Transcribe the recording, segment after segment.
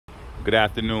Good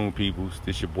afternoon, peoples.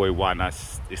 This your boy Why Not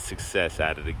Success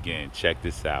at it again. Check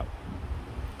this out.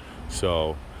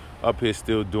 So, up here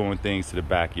still doing things to the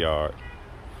backyard.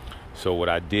 So what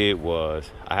I did was,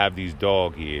 I have these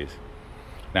dog ears.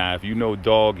 Now, if you know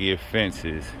dog ear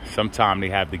fences, sometimes they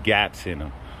have the gaps in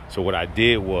them. So what I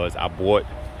did was, I bought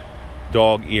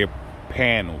dog ear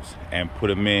panels and put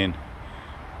them in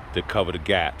to cover the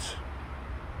gaps.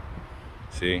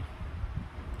 See?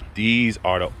 These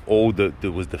are the older,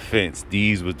 that was the fence.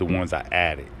 These was the ones I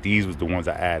added. These was the ones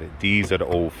I added. These are the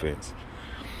old fence.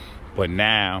 But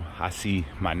now I see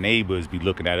my neighbors be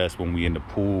looking at us when we in the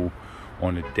pool,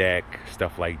 on the deck,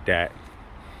 stuff like that.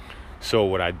 So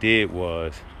what I did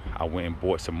was I went and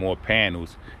bought some more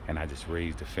panels and I just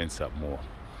raised the fence up more,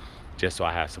 just so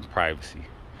I have some privacy.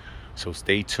 So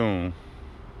stay tuned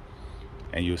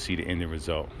and you'll see the ending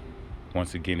result.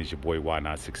 Once again, it's your boy Why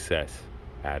Not Success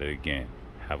at it again.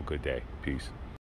 Have a good day. Peace.